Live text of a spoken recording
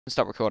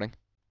Stop recording.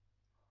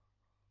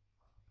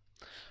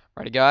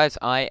 Righty guys,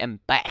 I am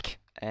back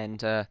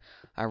and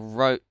I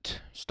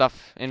wrote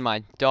stuff in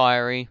my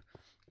diary,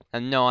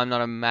 and no, I'm not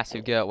a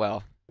massive girl.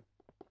 Well,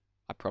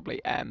 I probably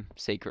am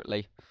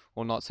secretly,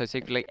 or not so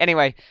secretly.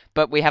 Anyway,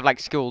 but we have like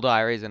school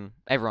diaries and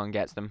everyone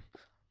gets them,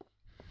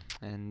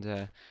 and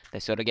they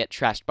sort of get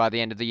trashed by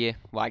the end of the year.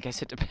 Well, I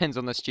guess it depends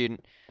on the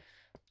student,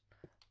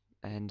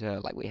 and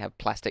like we have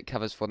plastic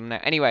covers for them now.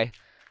 Anyway,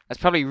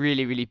 that's probably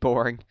really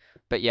boring,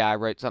 but yeah, I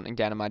wrote something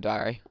down in my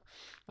diary.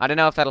 I don't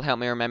know if that'll help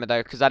me remember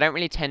though, because I don't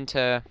really tend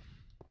to.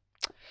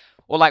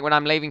 Or like when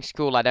I'm leaving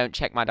school, I don't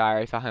check my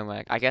diary for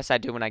homework. I guess I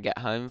do when I get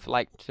home for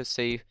like to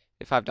see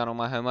if I've done all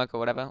my homework or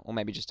whatever, or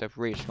maybe just to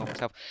reassure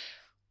myself.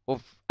 Or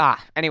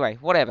anyway,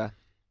 whatever.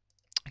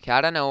 Okay, I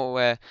don't know what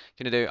we're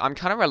gonna do. I'm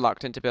kind of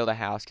reluctant to build a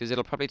house because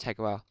it'll probably take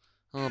a while.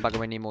 Oh bugger,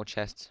 we need more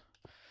chests.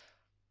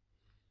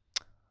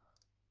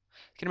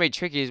 It's gonna be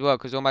tricky as well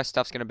because all my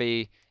stuff's gonna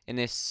be in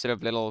this sort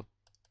of little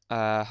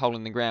hole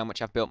in the ground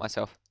which I've built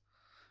myself.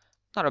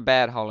 Not a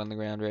bad hole in the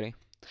ground really.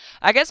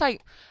 I guess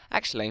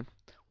actually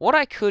what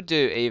I could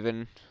do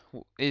even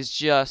is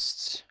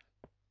just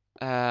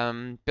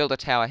build a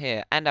tower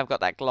here, and I've got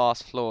that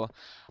glass floor.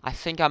 I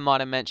think I might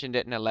have mentioned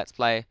it in a Let's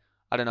Play.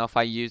 I don't know if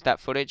I used that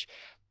footage,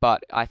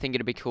 but I think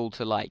it'd be cool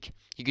to like,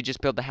 you could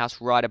just build the house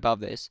right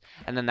above this,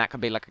 and then that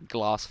could be like a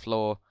glass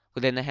floor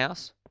within the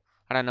house.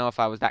 I don't know if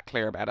I was that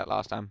clear about it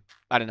last time.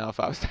 I don't know if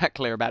I was that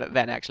clear about it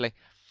then, actually.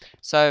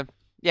 So,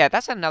 yeah,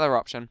 that's another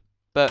option,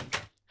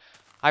 but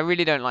I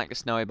really don't like the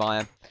snowy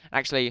biome.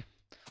 Actually,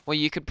 well,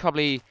 you could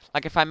probably,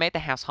 like if I made the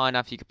house high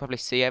enough, you could probably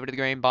see over to the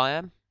green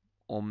biome,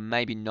 or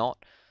maybe not.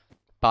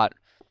 But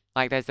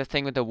like there's the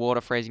thing with the water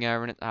freezing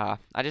over and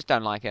I just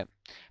don't like it.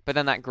 But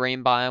then that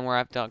green biome where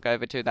I've dug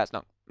over to, that's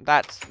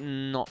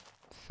not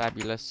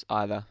fabulous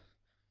either.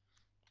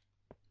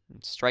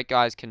 Straight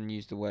guys can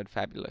use the word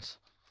fabulous.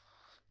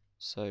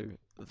 So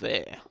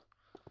there.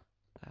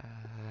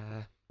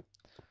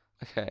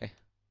 Okay.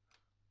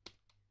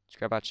 Let's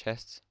grab our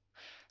chests.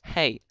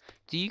 Hey,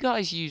 do you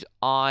guys use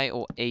I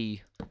or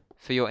E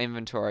for your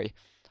inventory?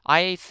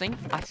 I think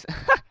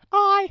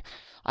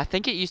I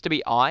think it used to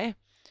be I,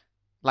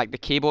 like the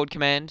keyboard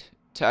command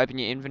to open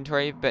your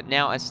inventory, but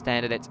now as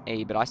standard it's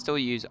E, but I still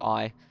use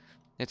I.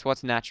 It's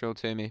what's natural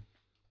to me.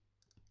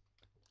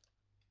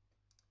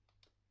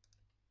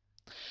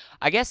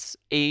 I guess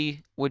E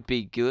would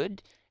be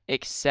good,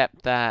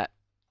 except that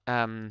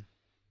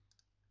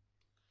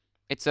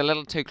it's a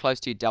little too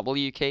close to your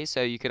W key,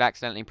 so you could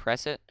accidentally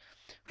press it,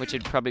 which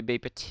would probably be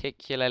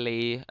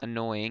particularly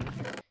annoying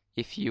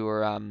if you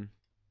were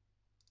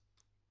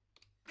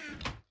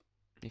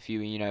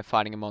you know,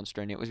 fighting a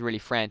monster and it was really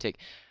frantic.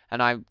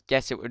 And I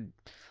guess it would,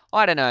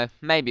 I don't know,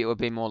 maybe it would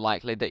be more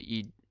likely that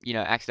you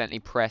know, accidentally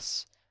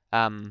press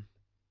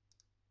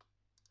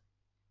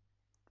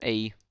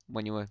E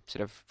when you were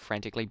sort of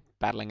frantically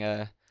battling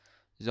a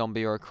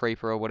zombie or a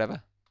creeper or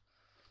whatever.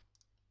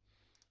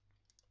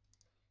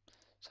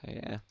 So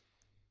yeah.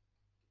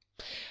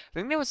 I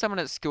think there was someone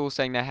at school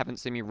saying they haven't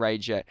seen me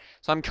rage yet.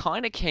 So I'm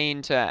kind of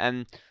keen to,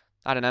 and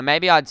I don't know,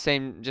 maybe I'd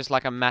seem just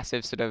like a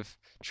massive sort of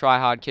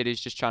try-hard kid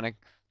who's just trying to,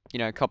 you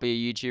know, copy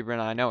a YouTuber,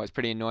 and I know it's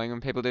pretty annoying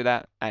when people do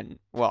that. And,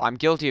 well, I'm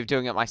guilty of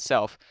doing it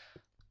myself.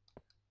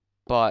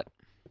 But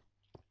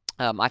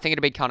I think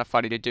it'd be kind of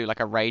funny to do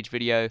like a rage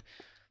video,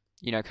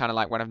 you know, kind of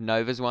like one of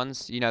Nova's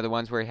ones. You know, the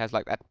ones where he has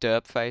like that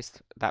derp face,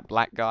 that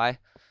black guy.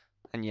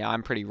 And yeah,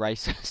 I'm pretty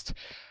racist.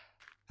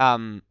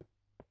 Um,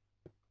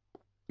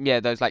 yeah,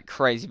 those like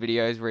crazy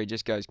videos where he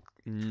just goes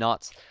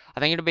nuts. I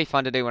think it'd be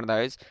fun to do one of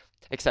those.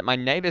 Except my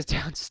neighbors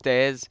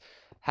downstairs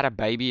had a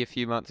baby a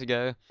few months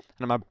ago,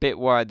 and I'm a bit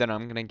worried that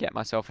I'm gonna get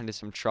myself into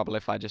some trouble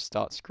if I just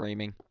start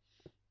screaming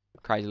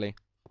crazily.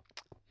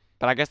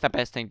 But I guess the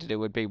best thing to do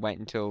would be wait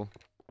until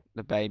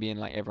the baby and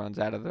like everyone's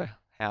out of the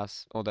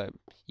house or the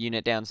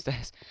unit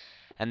downstairs,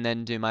 and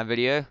then do my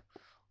video.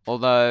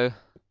 Although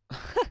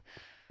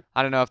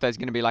I don't know if there's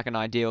gonna be like an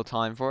ideal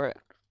time for it.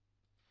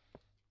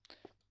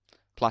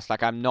 Plus,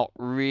 like, I'm not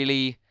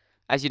really,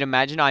 as you'd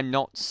imagine, I'm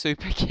not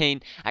super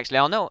keen. Actually,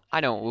 I know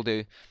what we'll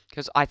do.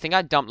 Because I think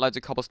I dumped loads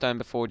of cobblestone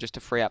before just to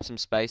free up some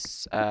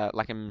space,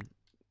 like in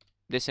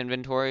this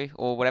inventory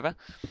or whatever.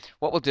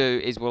 What we'll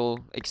do is we'll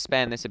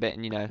expand this a bit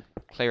and, you know,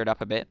 clear it up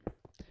a bit.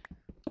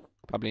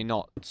 Probably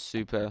not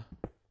super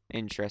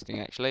interesting,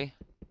 actually.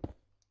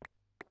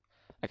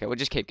 Okay, we'll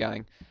just keep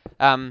going.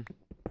 Yeah,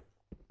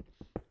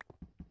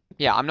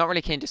 I'm not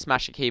really keen to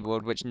smash a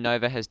keyboard, which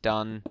Nova has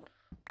done,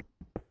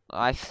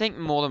 I think,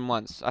 more than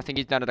once. I think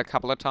he's done it a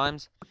couple of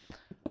times.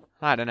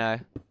 I don't know.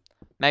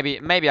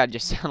 Maybe I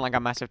just sound like a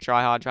massive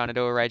tryhard trying to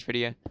do a rage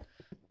video.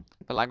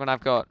 But like when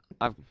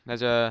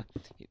there's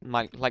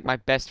my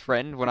best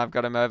friend, when I've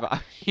got him over,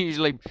 I'm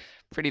usually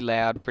pretty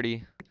loud,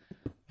 pretty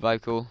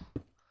vocal.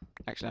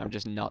 Actually, I'm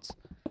just nuts.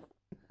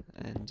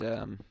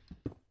 And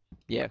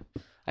yeah,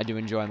 I do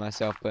enjoy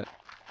myself, but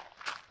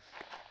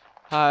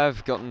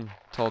I've gotten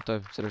told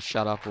to sort of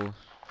shut up or,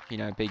 you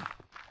know,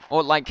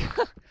 or like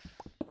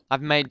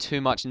I've made too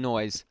much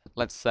noise,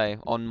 let's say,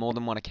 on more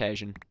than one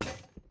occasion.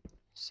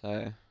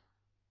 So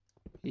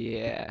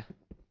Yeah.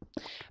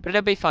 But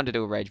it'll be fun to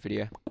do a rage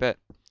video. But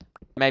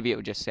maybe it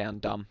would just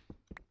sound dumb.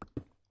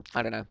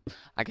 I don't know.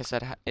 I guess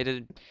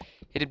it'd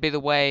be the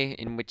way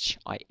in which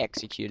I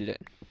executed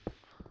it.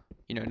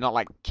 You know, not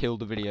like kill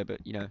the video,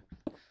 but you know,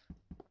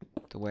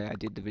 the way I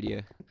did the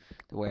video,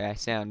 the way I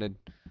sounded.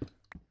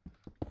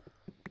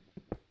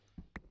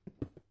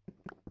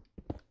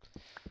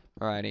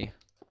 Alrighty.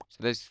 So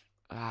there's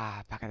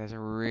a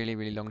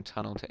really long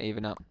tunnel to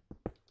even up.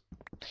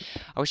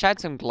 I wish I had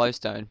some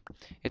glowstone.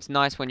 It's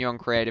nice when you're on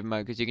creative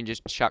mode because you can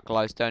just chuck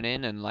glowstone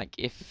in and like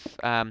if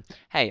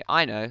hey,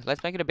 I know,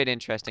 let's make it a bit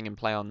interesting and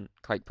play on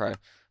Quake Pro.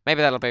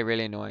 Maybe that'll be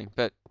really annoying,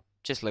 but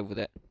just live with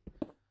it.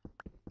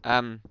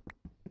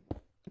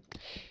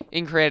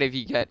 In creative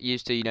you get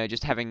used to, you know,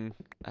 just having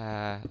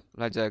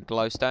loads of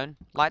glowstone,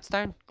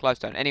 lightstone,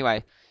 glowstone.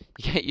 Anyway,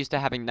 you get used to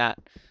having that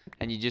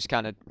and you just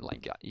kind of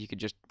like you could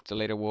just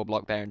delete a wall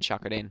block there and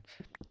chuck it in.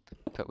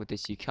 But with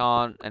this you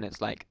can't, and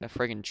it's like a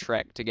friggin'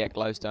 trek to get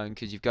glowstone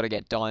because you've got to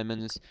get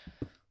diamonds,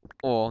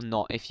 or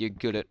not if you're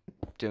good at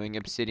doing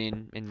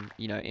obsidian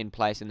in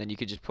place, and then you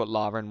could just put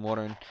lava and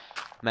water and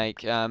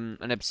make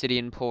an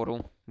obsidian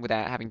portal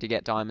without having to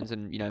get diamonds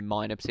and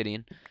mine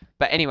obsidian.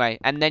 But anyway,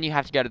 and then you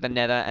have to go to the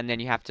Nether, and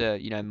then you have to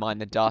mine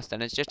the dust,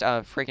 and it's just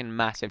a freaking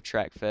massive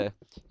trek for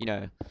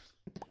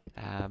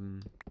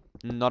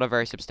not a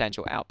very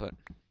substantial output.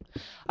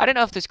 I don't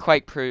know if this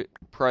Quake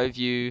Pro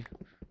view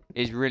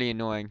is really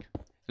annoying.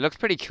 It looks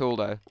pretty cool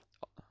though.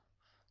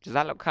 Does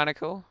that look kind of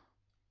cool?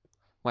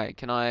 Wait,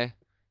 can I?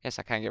 Yes,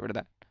 I can get rid of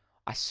that.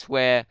 I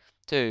swear,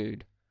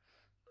 dude.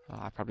 Oh,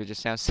 I probably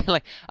just sound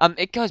silly.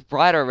 It goes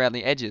brighter around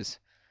the edges.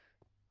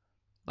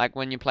 Like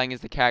when you're playing as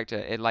the character,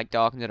 it like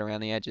darkens it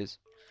around the edges.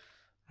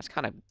 That's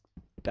kind of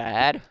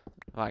bad.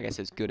 Well, I guess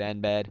it's good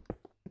and bad.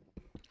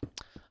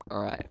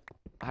 Alright.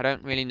 I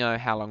don't really know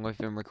how long we've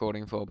been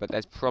recording for, but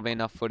there's probably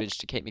enough footage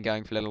to keep me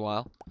going for a little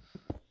while.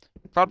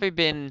 Probably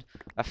been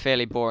a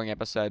fairly boring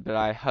episode, but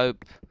I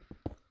hope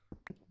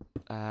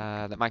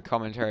that my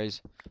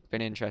commentary's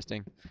been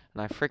interesting.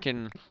 And I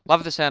freaking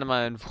love the sound of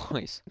my own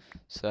voice.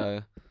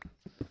 So,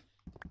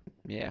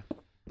 yeah,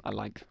 I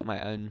like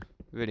my own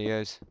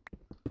videos.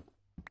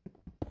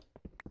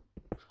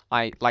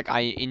 I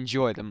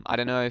enjoy them. I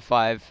don't know if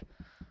I've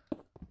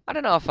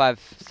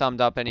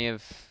summed up any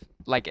of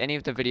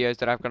the videos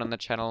that I've got on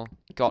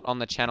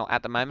the channel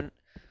at the moment.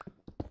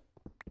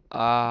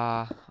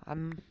 I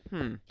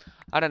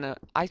don't know.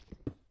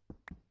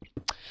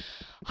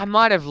 I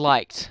might have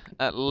liked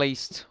at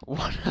least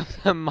one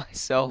of them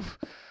myself.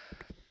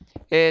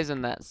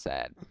 Isn't that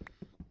sad?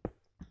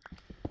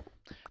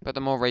 But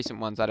the more recent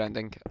ones, I don't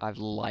think I've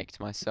liked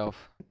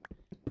myself.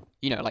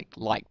 You know,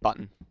 like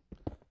button.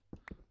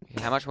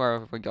 Okay, how much more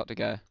have we got to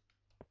go?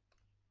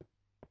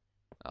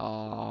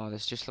 Oh,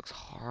 this just looks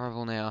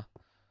horrible now.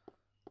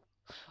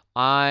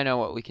 I know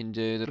what we can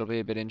do that'll be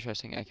a bit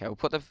interesting. Okay, we'll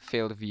put the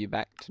field of view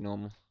back to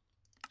normal.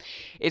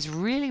 It's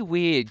really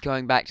weird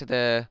going back to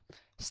the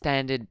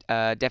standard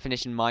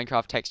definition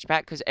Minecraft texture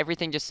pack because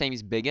everything just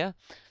seems bigger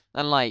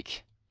and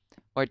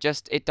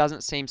it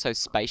doesn't seem so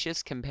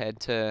spacious compared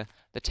to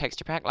the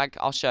texture pack. Like,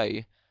 I'll show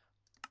you.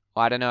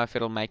 Well, I don't know if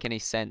it'll make any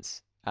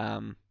sense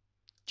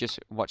just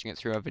watching it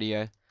through a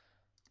video.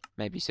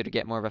 Maybe sort of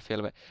get more of a feel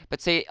of it.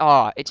 But see,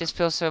 it just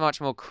feels so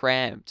much more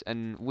cramped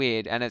and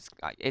weird, and it's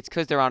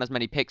because there aren't as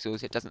many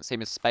pixels. It doesn't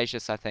seem as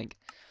spacious, I think.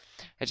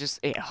 It's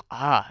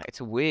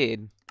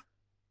weird.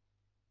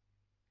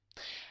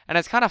 And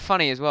it's kind of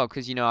funny as well,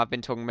 because, I've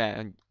been talking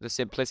about the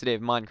simplicity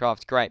of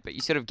Minecraft, great, but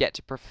you sort of get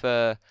to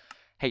prefer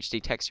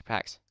HD texture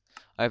packs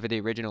over the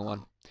original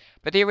one.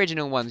 But the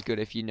original one's good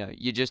if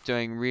you're just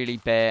doing really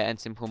bare and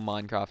simple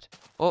Minecraft.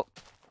 Oh,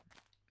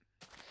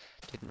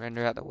 didn't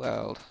render out the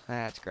world.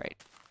 That's great.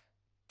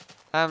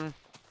 Well,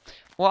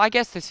 I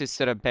guess this is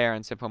sort of bare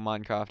and simple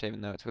Minecraft,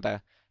 even though it's with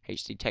a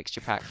HD texture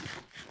pack.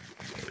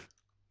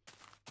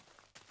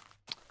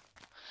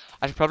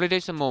 I should probably do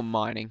some more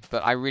mining,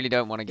 but I really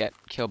don't want to get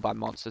killed by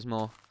monsters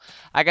more.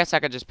 I guess I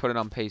could just put it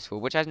on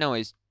peaceful, which I know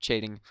is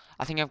cheating.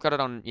 I think I've got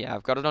it on,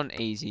 I've got it on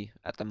easy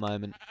at the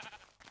moment.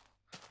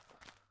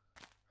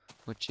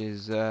 Which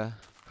is,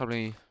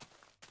 probably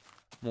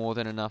more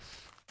than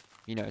enough,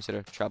 sort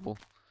of trouble.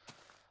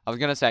 I was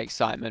going to say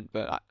excitement,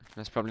 but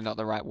that's probably not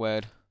the right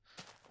word.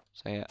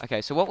 So yeah,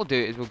 okay, so what we'll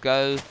do is we'll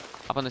go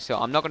up on this hill.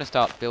 I'm not going to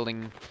start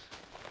building...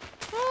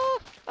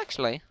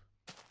 actually,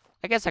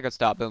 I guess I could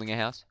start building a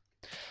house.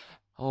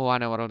 Oh, I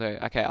know what I'll do.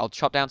 Okay, I'll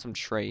chop down some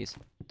trees.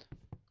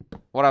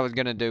 What I was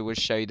going to do was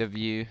show you the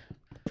view.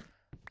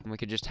 And we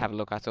could just have a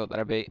look. I thought that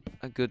would be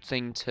a good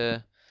thing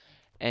to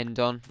end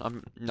on.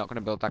 I'm not going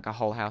to build like a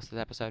whole house this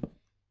episode.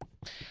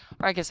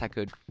 Or I guess I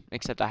could.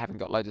 Except I haven't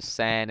got loads of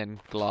sand and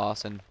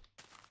glass and...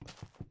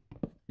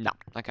 No.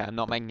 Okay, I'm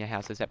not making a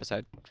house this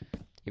episode.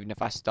 Even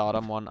if I start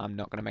on one, I'm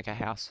not going to make a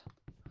house.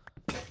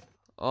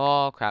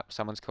 Oh, crap.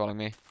 Someone's calling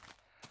me.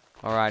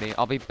 Alrighty.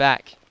 I'll be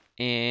back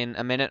in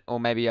a minute. Or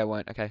maybe I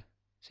won't. Okay.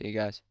 See you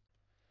guys.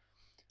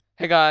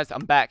 Hey guys,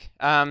 I'm back.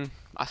 I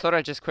thought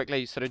I'd just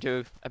quickly sort of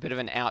do a bit of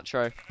an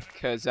outro.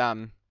 Because,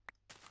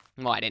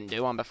 Well, I didn't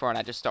do one before and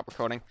I just stopped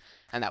recording,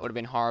 and that would have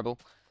been horrible.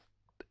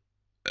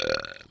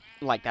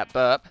 Like that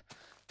burp.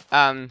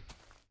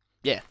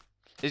 Yeah.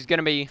 This is going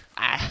to be...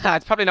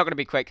 it's probably not going to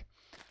be quick.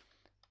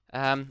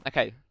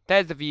 Okay,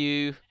 there's the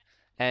view,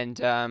 and,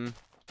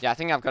 yeah, I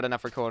think I've got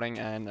enough recording,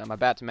 and I'm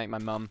about to make my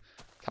mum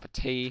a cup of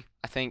tea,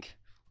 I think,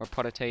 or a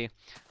pot of tea.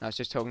 And I was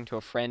just talking to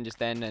a friend just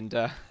then,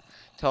 and,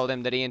 told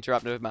him that he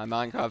interrupted my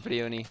Minecraft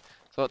video, and he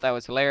thought that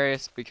was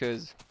hilarious,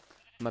 because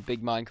I'm a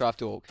big Minecraft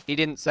dork. He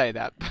didn't say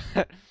that,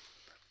 but,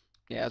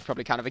 yeah, it's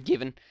probably kind of a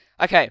given.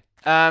 Okay,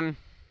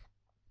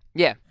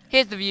 yeah,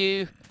 here's the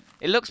view.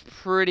 It looks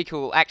pretty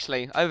cool.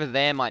 Actually, over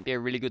there might be a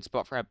really good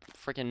spot for a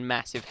freaking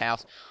massive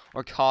house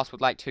or a castle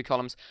with like 2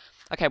 columns.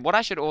 Okay, what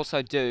I should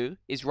also do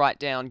is write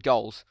down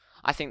goals.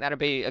 I think that'd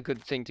be a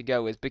good thing to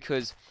go with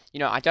because, you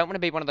know, I don't want to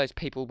be one of those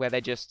people where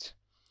they just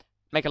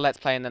make a let's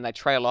play and then they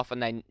trail off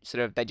and they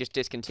just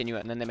discontinue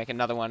it and then they make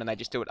another one and they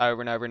just do it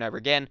over and over and over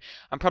again.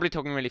 I'm probably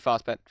talking really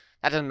fast, but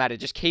that doesn't matter.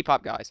 Just keep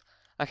up, guys.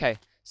 Okay,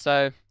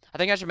 so I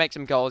think I should make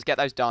some goals, get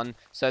those done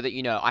so that,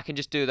 you know, I can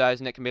just do those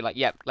and it can be like,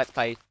 yep, let's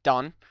play,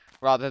 done.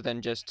 Rather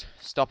than just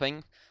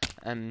stopping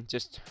and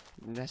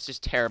that's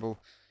just terrible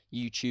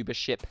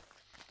YouTubership.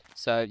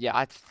 So yeah,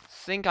 I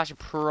think I should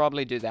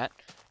probably do that.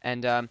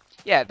 And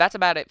yeah, that's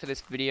about it for this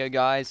video,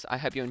 guys. I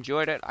hope you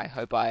enjoyed it. I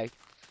hope I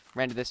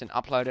render this and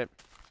upload it.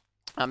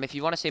 If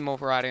you want to see more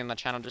variety on the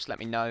channel, just let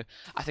me know.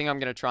 I think I'm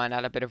going to try and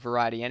add a bit of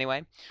variety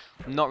anyway.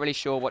 I'm not really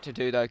sure what to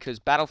do though, because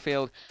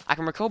Battlefield, I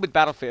can record with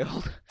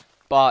Battlefield,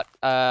 but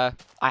I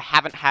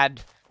haven't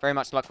had very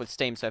much luck with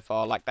Steam so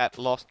far. Like that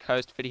Lost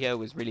Coast video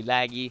was really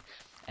laggy,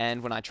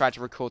 and when I tried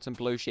to record some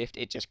Blue Shift,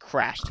 it just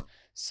crashed.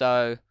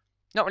 So,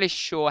 not really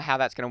sure how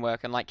that's going to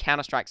work. And like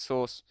Counter-Strike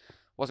Source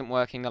wasn't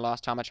working the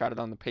last time I tried it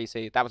on the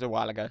PC. That was a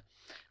while ago.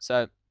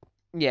 So,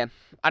 yeah,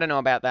 I don't know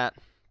about that.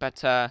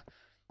 But,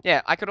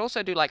 yeah, I could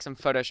also do like some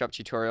Photoshop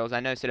tutorials. I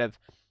know sort of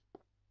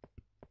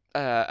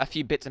a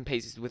few bits and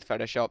pieces with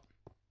Photoshop.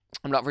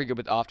 I'm not very good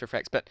with After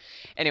Effects, but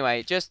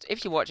anyway, just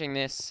if you're watching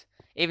this,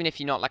 even if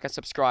you're not like a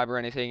subscriber or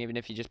anything, even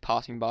if you're just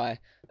passing by,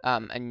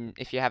 and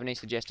if you have any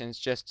suggestions,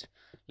 just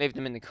leave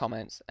them in the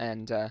comments,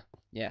 and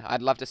yeah,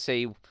 I'd love to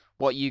see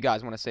what you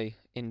guys want to see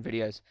in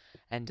videos,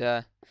 and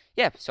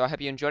yeah, so I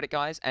hope you enjoyed it,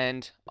 guys,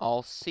 and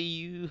I'll see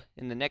you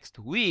in the next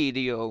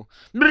video.